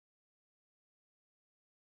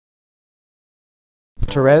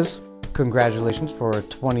Teresa, congratulations for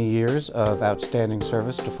 20 years of outstanding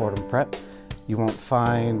service to Fordham Prep. You won't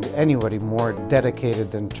find anybody more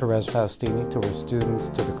dedicated than Teresa Faustini to her students,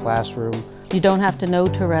 to the classroom. You don't have to know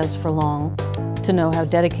Teresa for long to know how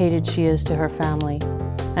dedicated she is to her family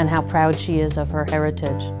and how proud she is of her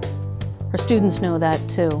heritage. Her students know that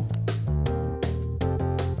too.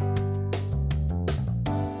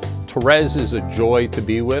 Teresa is a joy to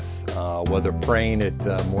be with, whether praying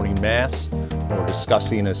at morning mass or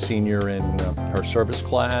discussing a senior in her service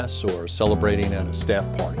class or celebrating at a staff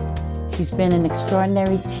party. She's been an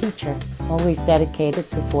extraordinary teacher, always dedicated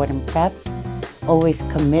to Fordham Prep, always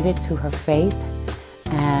committed to her faith,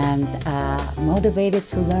 and motivated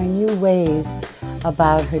to learn new ways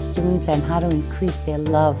about her students and how to increase their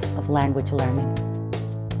love of language learning.